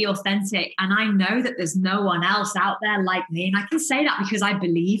completely authentic, and I know that there's no one else out there like me. And I can say that because I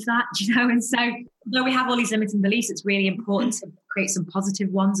believe that, you know. And so, though we have all these limiting beliefs, it's really important to create some positive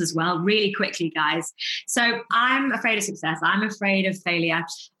ones as well, really quickly, guys. So I'm afraid of success. I'm afraid of failure.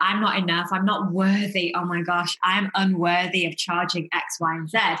 I'm not enough. I'm not worthy. Oh my gosh, I'm unworthy of charging X, Y, and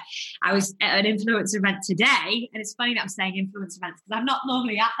Z. I was at an influencer event today, and it's funny that I'm saying influencer events because I'm not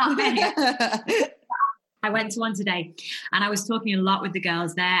normally at that many. I went to one today, and I was talking a lot with the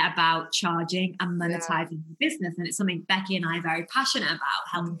girls there about charging and monetizing the business. And it's something Becky and I are very passionate about,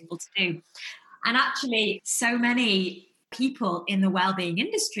 helping people to do. And actually, so many people in the wellbeing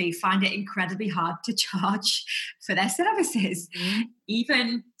industry find it incredibly hard to charge for their services,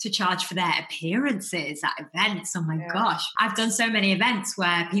 even to charge for their appearances at events. Oh my gosh. I've done so many events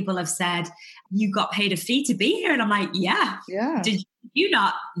where people have said, you got paid a fee to be here. And I'm like, yeah. Did you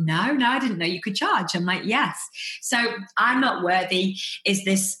not? No, I didn't know you could charge. I'm like, yes. So I'm not worthy is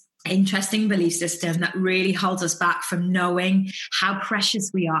this interesting belief system that really holds us back from knowing how precious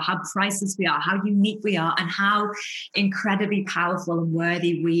we are, how priceless we are, how unique we are, and how incredibly powerful and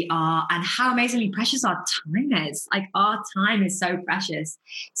worthy we are, and how amazingly precious our time is. Like, our time is so precious.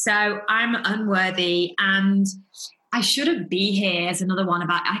 So I'm unworthy, and I shouldn't be here is another one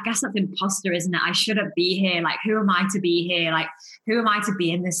about, I guess that's imposter, isn't it? I shouldn't be here. Like, who am I to be here? Like, who am I to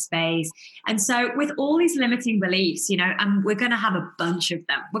be in this space? And so with all these limiting beliefs, you know, and we're going to have a bunch of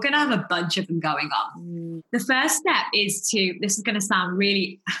them. We're going to have a bunch of them going on. The first step is this is going to sound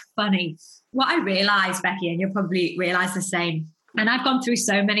really funny. What I realized, Becky, and you'll probably realize the same, and I've gone through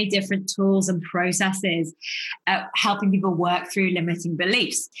so many different tools and processes helping people work through limiting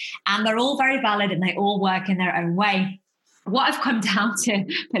beliefs. And they're all very valid and they all work in their own way. what I've come down to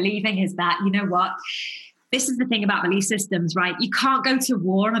believing is that, you know what? This is the thing about belief systems, right? You can't go to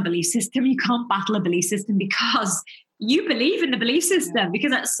war on a belief system. You can't battle a belief system because you believe in the belief system.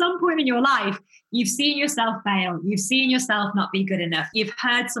 Because at some point in your life, you've seen yourself fail. You've seen yourself not be good enough. You've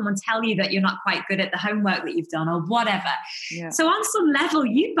heard someone tell you that you're not quite good at the homework that you've done or whatever. Yeah. So on some level,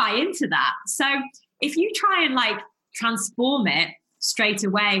 you buy into that. So if you try and like transform it straight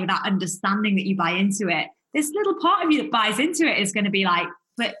away without understanding that you buy into it, this little part of you that buys into it is going to be like,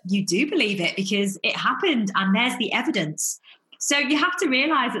 but you do believe it because it happened and there's the evidence. So you have to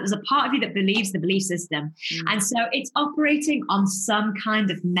realize that there's a part of you that believes the belief system. And so it's operating on some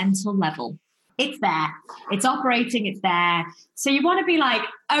kind of mental level. It's there. It's operating. It's there. So you want to be like,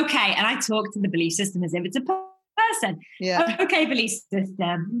 okay. And I talk to the belief system as if it's a person. Yeah. Okay, belief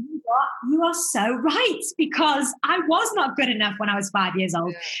system. What? You are so right, because I was not good enough when I was 5 years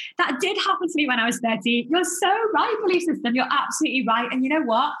old. Yeah. That did happen to me when I was 13. You're so right, belief system. You're absolutely right. And you know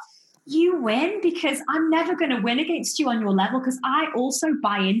what? You win, because I'm never going to win against you on your level, because I also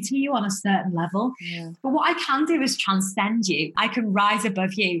buy into you on a certain level. Yeah. But what I can do is transcend you. I can rise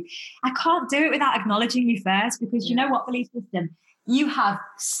above you. I can't do it without acknowledging you first, because you know what, belief system? You have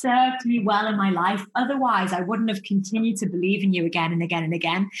served me well in my life. Otherwise, I wouldn't have continued to believe in you again and again and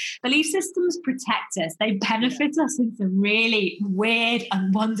again. Belief systems protect us. They benefit us in some really weird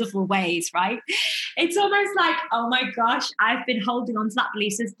and wonderful ways, right? It's almost like, oh my gosh, I've been holding on to that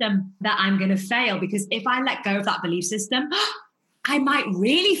belief system that I'm going to fail, because if I let go of that belief system, I might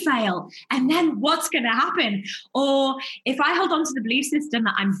really fail. And then what's going to happen? Or if I hold on to the belief system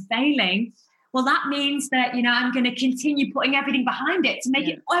that I'm failing, well, that means that, you know, I'm going to continue putting everything behind it to make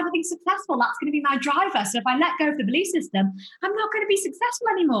it everything successful. That's going to be my driver. So if I let go of the belief system, I'm not going to be successful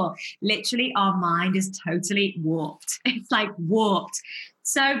anymore. Literally, our mind is totally warped. It's like warped.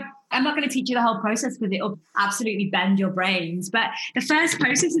 So I'm not going to teach you the whole process, because it'll absolutely bend your brains. But the first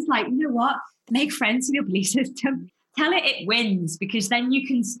process is like, you know what? Make friends with your belief system. Tell it wins, because then you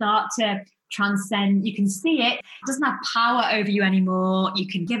can start to transcend. You can see it doesn't have power over you anymore. You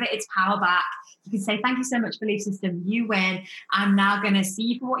can give it its power back. You can say, thank you so much, belief system. You win. I'm now going to see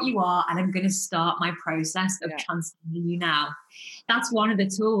you for what you are, and I'm going to start my process of transcending you now. That's one of the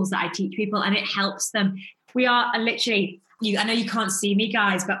tools that I teach people, and it helps them. We are literally, I know you can't see me,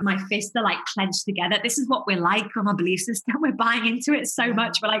 guys, but my fists are like clenched together. This is what we're like from our belief system. We're buying into it so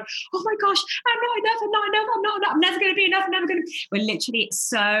much. We're like, oh my gosh, I'm not enough. I'm never going to be enough. We're literally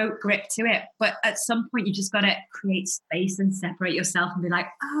so gripped to it. But at some point, you just got to create space and separate yourself and be like,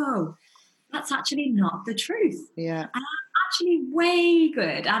 oh, that's actually not the truth. Yeah. And I'm actually way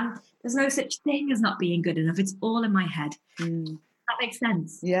good. And there's no such thing as not being good enough. It's all in my head. That makes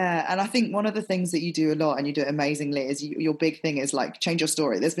sense. Yeah. And I think one of the things that you do a lot, and you do it amazingly, is your big thing is like, change your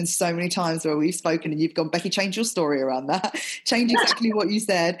story. There's been so many times where we've spoken and you've gone, Becky, change your story around that. Change exactly what you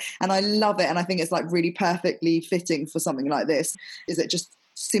said. And I love it. And I think it's like really perfectly fitting for something like this. Is it just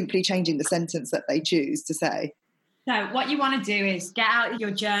simply changing the sentence that they choose to say? So what you want to do is get out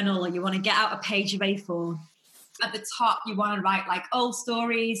your journal, or you want to get out a page of A4. At the top, you want to write like old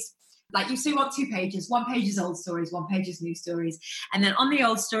stories. Like you want 2 pages. 1 page is old stories, 1 page is new stories. And then on the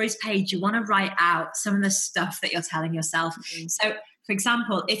old stories page, you want to write out some of the stuff that you're telling yourself. So for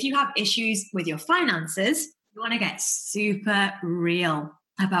example, if you have issues with your finances, you want to get super real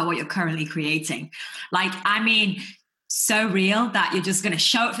about what you're currently creating. Like, I mean, so real that you're just going to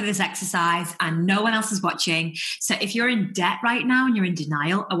show up for this exercise and no one else is watching. So if you're in debt right now and you're in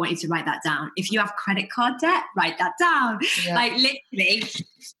denial, I want you to write that down. If you have credit card debt, write that down. Yeah. Like literally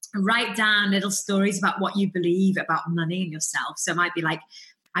write down little stories about what you believe about money and yourself. So it might be like,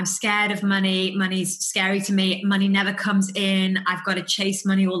 I'm scared of money. Money's scary to me. Money never comes in. I've got to chase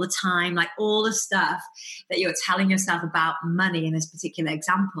money all the time. Like all the stuff that you're telling yourself about money in this particular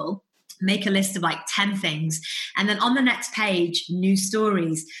example. Make a list of like 10 things. And then on the next page, new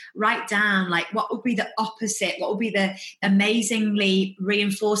stories, write down like what would be the opposite, what would be the amazingly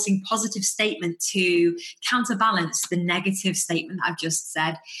reinforcing positive statement to counterbalance the negative statement I've just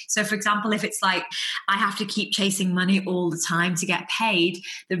said. So for example, if it's like, I have to keep chasing money all the time to get paid,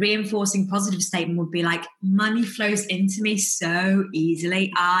 the reinforcing positive statement would be like, money flows into me so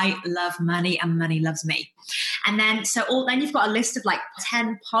easily. I love money and money loves me. And then, then you've got a list of like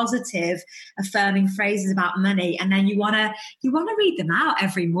 10 positive affirming phrases about money. And then you want to read them out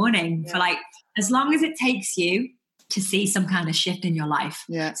every morning for like, as long as it takes you to see some kind of shift in your life.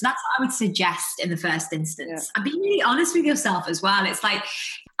 Yeah. So that's what I would suggest in the first instance. Yeah. And be really honest with yourself as well. It's like,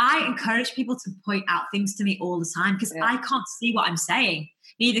 I encourage people to point out things to me all the time because I can't see what I'm saying.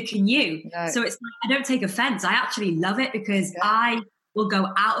 Neither can you. No. So it's like, I don't take offense. I actually love it because I will go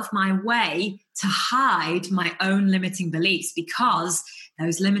out of my way to hide my own limiting beliefs, because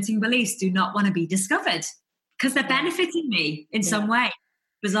those limiting beliefs do not want to be discovered, because they're benefiting me in some way,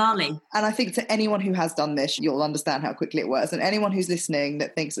 bizarrely. And I think to anyone who has done this, you'll understand how quickly it works. And anyone who's listening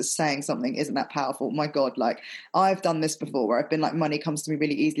that thinks that saying something isn't that powerful, my God, like I've done this before where I've been like, money comes to me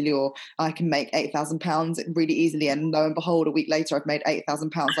really easily, or I can make £8,000 really easily. And lo and behold, a week later, I've made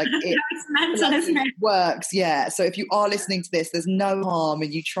 £8,000. Like it, it's mental, isn't it? Works. Yeah. So if you are listening to this, there's no harm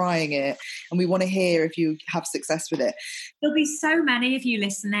in you trying it. And we want to hear if you have success with it. There'll be so many of you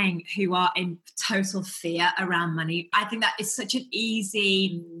listening who are in total fear around money. I think that is such an easy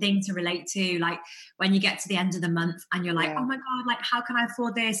thing to relate to. Like when you get to the end of the month and you're like, oh my God, like how can I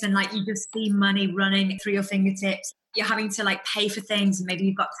afford this? And like you just see money running through your fingertips. You're having to like pay for things, and maybe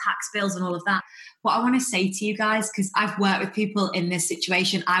you've got tax bills and all of that. What I want to say to you guys, because I've worked with people in this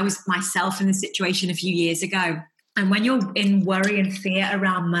situation, I was myself in this situation a few years ago. And when you're in worry and fear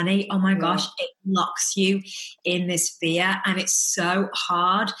around money, oh my gosh, it locks you in this fear. And it's so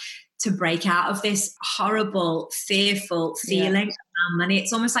hard to break out of this horrible, fearful feeling around money.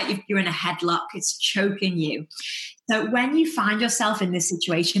 It's almost like you're in a headlock. It's choking you. So when you find yourself in this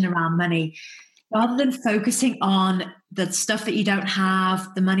situation around money, rather than focusing on the stuff that you don't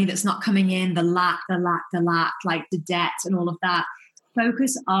have, the money that's not coming in, the lack, like the debt and all of that,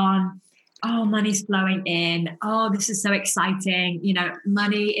 focus on, oh, money's flowing in. Oh, this is so exciting. You know,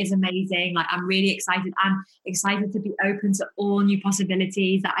 money is amazing. Like, I'm really excited. I'm excited to be open to all new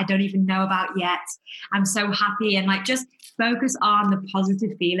possibilities that I don't even know about yet. I'm so happy. And like, just focus on the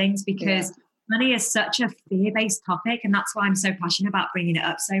positive feelings, because money is such a fear-based topic. And that's why I'm so passionate about bringing it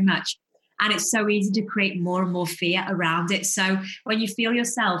up so much. And it's so easy to create more and more fear around it. So when you feel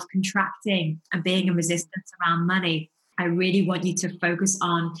yourself contracting and being in resistance around money, I really want you to focus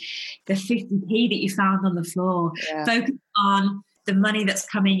on the 50p that you found on the floor. Focus on the money that's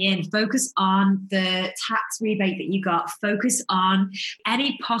coming in. Focus on the tax rebate that you got. Focus on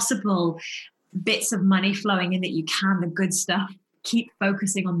any possible bits of money flowing in that you can, the good stuff. Keep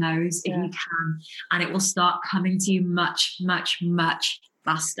focusing on those if you can, and it will start coming to you much, much, much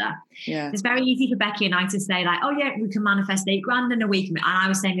faster. It's very easy for Becky and I to say like, oh yeah, we can manifest $8,000 in a week. And I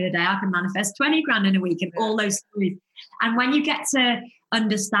was saying the other day, I can manifest 20 grand in a week, and all those stories. And when you get to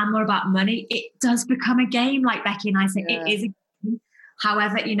understand more about money, it does become a game. Like Becky and I say, it is a game.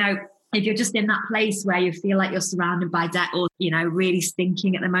 However, you know, if you're just in that place where you feel like you're surrounded by debt, or, you know, really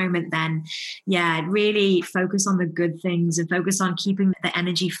stinking at the moment, then really focus on the good things and focus on keeping the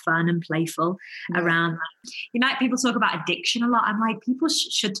energy fun and playful around that. You know, people talk about addiction a lot. I'm like, people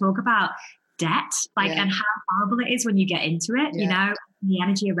should talk about debt, like, and how horrible it is when you get into it, you know, the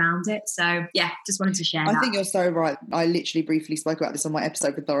energy around it. So just wanted to share that. I think you're so right. I literally briefly spoke about this on my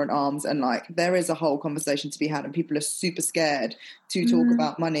episode with Lauren Arms, and like there is a whole conversation to be had, and people are super scared to talk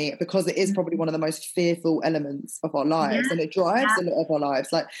about money because it is probably one of the most fearful elements of our lives, and it drives a lot of our lives.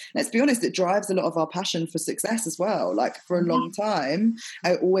 Like, let's be honest, it drives a lot of our passion for success as well. Like for a long time,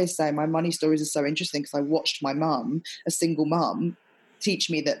 I always say my money stories are so interesting because I watched my mum, a single mum,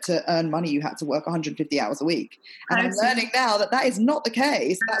 teach me that to earn money you had to work 150 hours a week, and I'm learning now that that is not the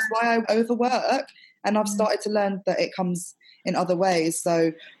case. That's why I overwork, and I've started to learn that it comes in other ways.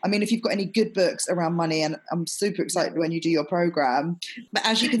 So I mean, if you've got any good books around money, and I'm super excited when you do your program, but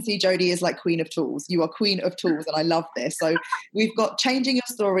as you can see, Jody is like queen of tools. You are queen of tools, and I love this. So we've got changing your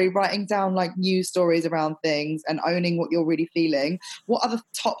story, writing down like new stories around things, and owning what you're really feeling. What are the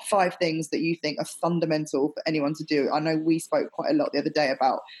top 5 things that you think are fundamental for anyone to do? I know we spoke quite a lot the other day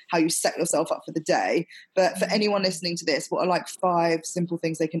about how you set yourself up for the day, but for anyone listening to this, what are like 5 simple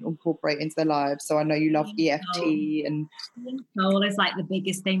things they can incorporate into their lives? So I know you love EFT, and soul is like the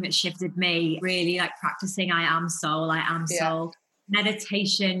biggest thing that shifted me, really, like practicing I am soul.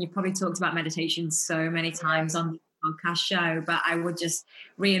 Meditation, you probably talked about meditation so many times on the podcast show, but I would just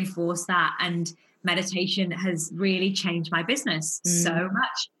reinforce that. And meditation has really changed my business so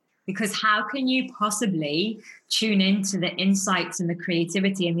much, because how can you possibly tune into the insights and the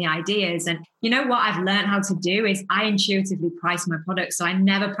creativity and the ideas? And you know what I've learned how to do is I intuitively price my product. So I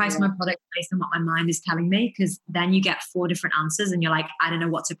never price my product based on what my mind is telling me, because then you get 4 different answers and you're like, I don't know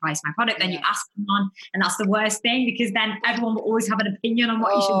what to price my product. Then you ask someone, and that's the worst thing, because then everyone will always have an opinion on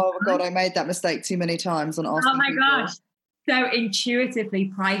what you should do. Oh my God, I made that mistake too many times on asking. Oh my people. gosh. So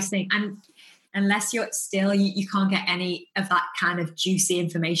intuitively pricing, and unless you're still, you can't get any of that kind of juicy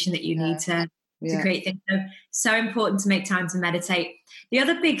information that you need to create things. So important to make time to meditate. The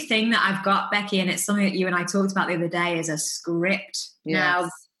other big thing that I've got, Becky, and it's something that you and I talked about the other day, is a script. Now,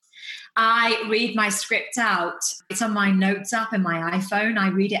 I read my script out. It's on my notes app in my iPhone. I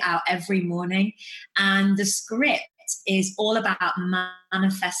read it out every morning. And the script script is all about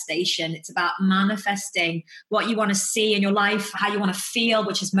manifestation. It's about manifesting what you want to see in your life, how you want to feel,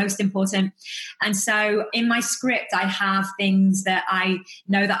 which is most important. And so in my script, I have things that I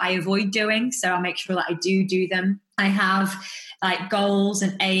know that I avoid doing. So I'll make sure that I do them. I have like goals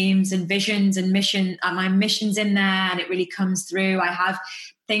and aims and visions and my missions in there, and it really comes through. I have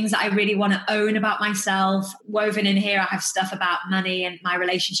things that I really want to own about myself. Woven in here, I have stuff about money and my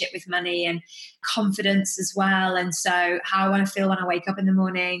relationship with money and confidence as well. And so how I want to feel when I wake up in the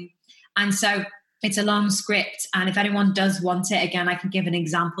morning. And so it's a long script. And if anyone does want it, again, I can give an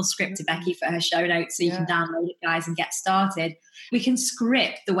example script to Becky for her show notes. So you can download it, guys, and get started. We can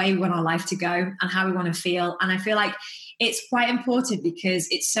script the way we want our life to go and how we want to feel. And I feel like it's quite important because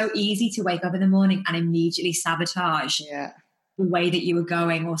it's so easy to wake up in the morning and immediately sabotage the way that you were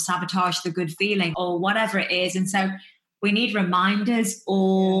going, or sabotage the good feeling, or whatever it is. And so we need reminders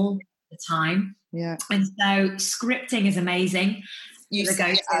all the time. Yeah. And so scripting is amazing. You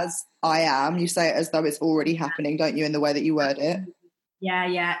say it as I am. You say it as though it's already happening, don't you, in the way that you word it?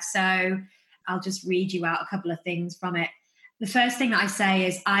 Yeah. So I'll just read you out a couple of things from it. The first thing that I say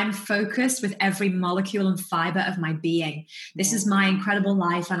is, I'm focused with every molecule and fiber of my being. This is my incredible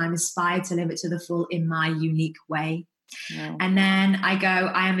life, and I'm inspired to live it to the full in my unique way. Yeah. And then I go,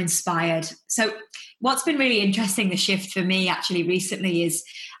 I am inspired. So what's been really interesting, the shift for me actually recently, is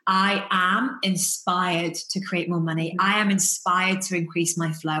I am inspired to create more money. I am inspired to increase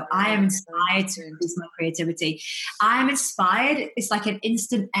my flow. I am inspired to increase my creativity. I am inspired. It's like an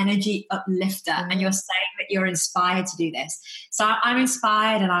instant energy uplifter. And you're saying that you're inspired to do this. So I'm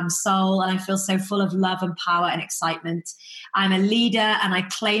inspired, and I'm soul, and I feel so full of love and power and excitement. I'm a leader, and I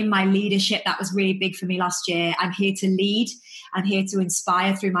claim my leadership. That was really big for me last year. I'm here to lead. I'm here to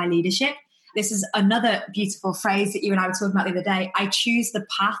inspire through my leadership. This is another beautiful phrase that you and I were talking about the other day. I choose the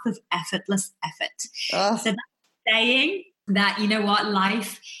path of effortless effort. So that's saying that, you know what,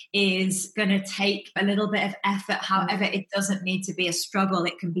 life is going to take a little bit of effort. However, it doesn't need to be a struggle.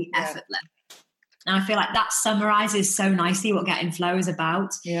 It can be effortless. And I feel like that summarizes so nicely what Get in Flow is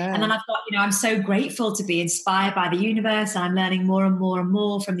about. Yeah. And then I've got, I'm so grateful to be inspired by the universe. I'm learning more and more and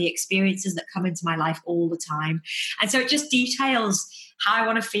more from the experiences that come into my life all the time. And so it just details how I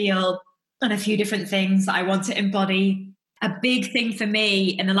want to feel, and a few different things that I want to embody. A big thing for me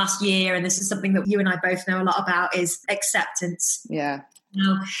in the last year, and this is something that you and I both know a lot about, is acceptance. Yeah.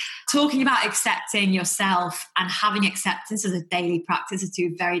 Talking about accepting yourself and having acceptance as a daily practice are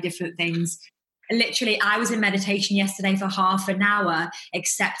two very different things. Literally, I was in meditation yesterday for half an hour,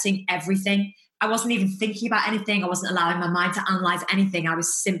 accepting everything. I wasn't even thinking about anything. I wasn't allowing my mind to analyze anything. I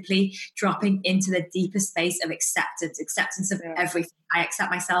was simply dropping into the deeper space of acceptance of everything. I accept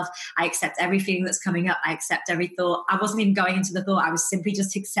myself. I accept every feeling that's coming up. I accept every thought. I wasn't even going into the thought. I was simply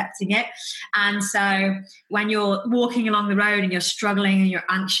just accepting it. And so when you're walking along the road and you're struggling and you're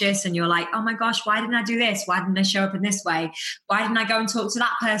anxious and you're like, oh my gosh, why didn't I do this? Why didn't I show up in this way? Why didn't I go and talk to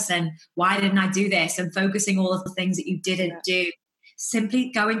that person? Why didn't I do this? And focusing all of the things that you didn't do.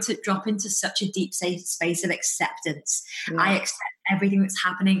 Simply drop into such a deep safe space of acceptance. Yeah. I accept everything that's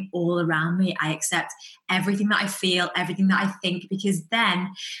happening all around me. I accept everything that I feel, everything that I think, because then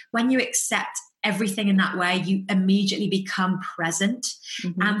when you accept everything in that way, you immediately become present.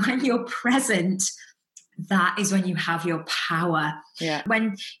 Mm-hmm. And when you're present, that is when you have your power. Yeah.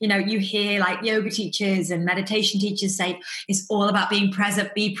 When, you hear like yoga teachers and meditation teachers say it's all about being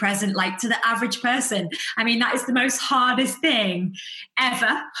present, be present, like to the average person. I mean, that is the most hardest thing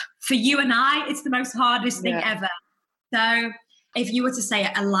ever. For you and I, it's the most hardest thing ever. So if you were to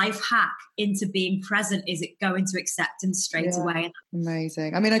say a life hack into being present, is it go into acceptance straight away?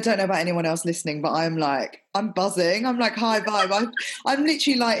 Amazing. I mean, I don't know about anyone else listening, but I'm buzzing. I'm like high vibe. I'm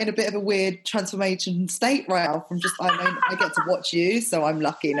literally like in a bit of a weird transformation state right now from just, I get to watch you. So I'm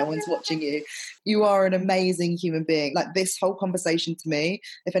lucky no one's watching you. You are an amazing human being. Like this whole conversation to me,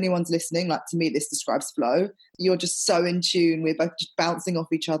 if anyone's listening, like to me, this describes flow. You're just so in tune. We're both just bouncing off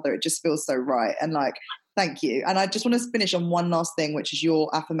each other. It just feels so right. And like, thank you. And I just want to finish on one last thing, which is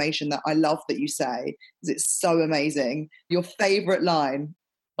your affirmation that I love that you say, because it's so amazing. Your favorite line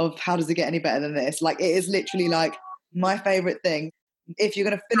of how does it get any better than this? Like, it is literally like my favorite thing. If you're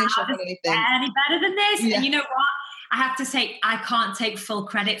going to finish off on anything. Any better than this? Yeah. And you know what? I have to say, I can't take full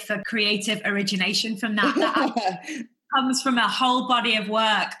credit for creative origination from that. That comes from a whole body of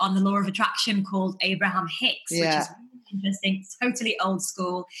work on the law of attraction called Abraham Hicks, which is interesting, totally old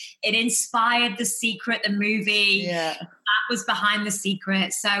school. It inspired The Secret, the movie. Yeah. That was behind The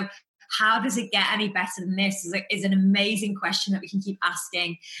Secret. So how does it get any better than this is an amazing question that we can keep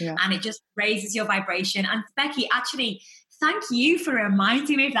asking. Yeah. And it just raises your vibration. And Becky, actually, thank you for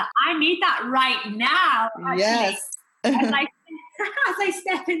reminding me of that. I need that right now. Actually. Yes. as I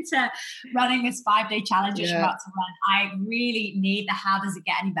step into running this 5-day challenge which I'm about to run, I really need the how does it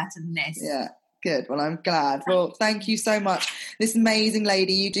get any better than this? Yeah. Good. Well, I'm glad. Well, thank you so much. This amazing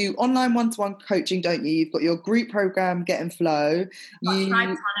lady, you do online one-to-one coaching, don't you? You've got your group program, Get and Flow.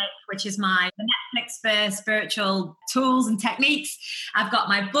 Tonic, which is my Netflix for spiritual tools and techniques. I've got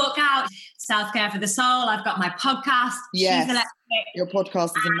my book out, Self-Care for the Soul. I've got my podcast. Yes. She's Electric. Your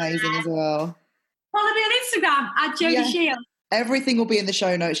podcast is amazing as well. Follow me on Instagram at JODY SHIELD. Everything will be in the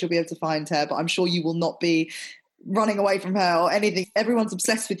show notes. You'll be able to find her, but I'm sure you will not be running away from her or anything. Everyone's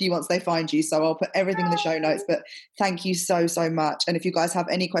obsessed with you once they find you, so I'll put everything in the show notes. But thank you so much. And if you guys have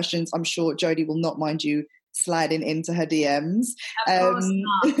any questions, I'm sure Jody will not mind you sliding into her DMs. Of course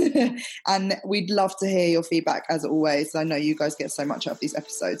not. And we'd love to hear your feedback as always. I know you guys get so much out of these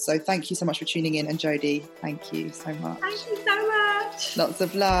episodes, so thank you so much for tuning in. And Jody, thank you so much. Thank you so much. Lots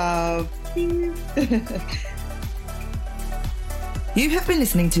of love. Thank you. You have been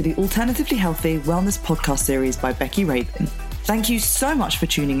listening to the Alternatively Healthy Wellness Podcast series by Becky Rabin. Thank you so much for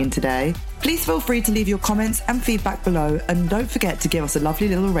tuning in today. Please feel free to leave your comments and feedback below, and don't forget to give us a lovely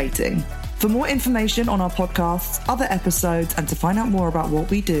little rating. For more information on our podcasts, other episodes, and to find out more about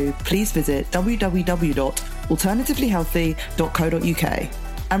what we do, please visit www.alternativelyhealthy.co.uk.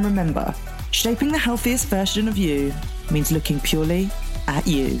 And remember, shaping the healthiest version of you means looking purely at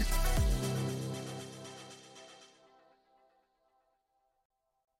you.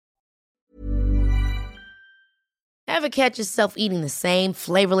 Ever catch yourself eating the same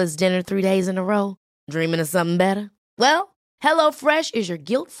flavorless dinner 3 days in a row? Dreaming of something better? Well, HelloFresh is your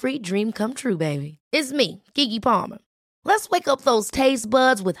guilt-free dream come true, baby. It's me, Keke Palmer. Let's wake up those taste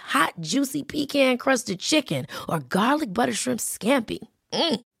buds with hot, juicy pecan-crusted chicken or garlic butter shrimp scampi.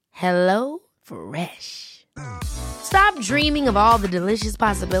 Hello Fresh. Stop dreaming of all the delicious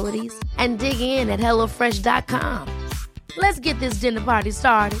possibilities and dig in at HelloFresh.com. Let's get this dinner party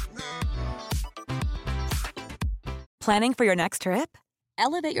started. Planning for your next trip?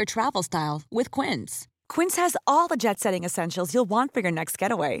 Elevate your travel style with Quince. Quince has all the jet-setting essentials you'll want for your next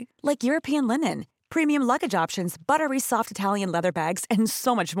getaway, like European linen, premium luggage options, buttery soft Italian leather bags, and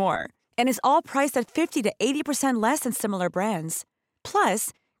so much more. And is all priced at 50 to 80% less than similar brands.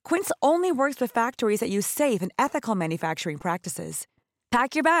 Plus, Quince only works with factories that use safe and ethical manufacturing practices.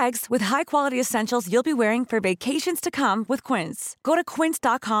 Pack your bags with high-quality essentials you'll be wearing for vacations to come with Quince. Go to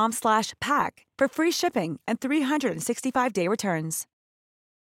quince.com/pack for free shipping and 365-day returns.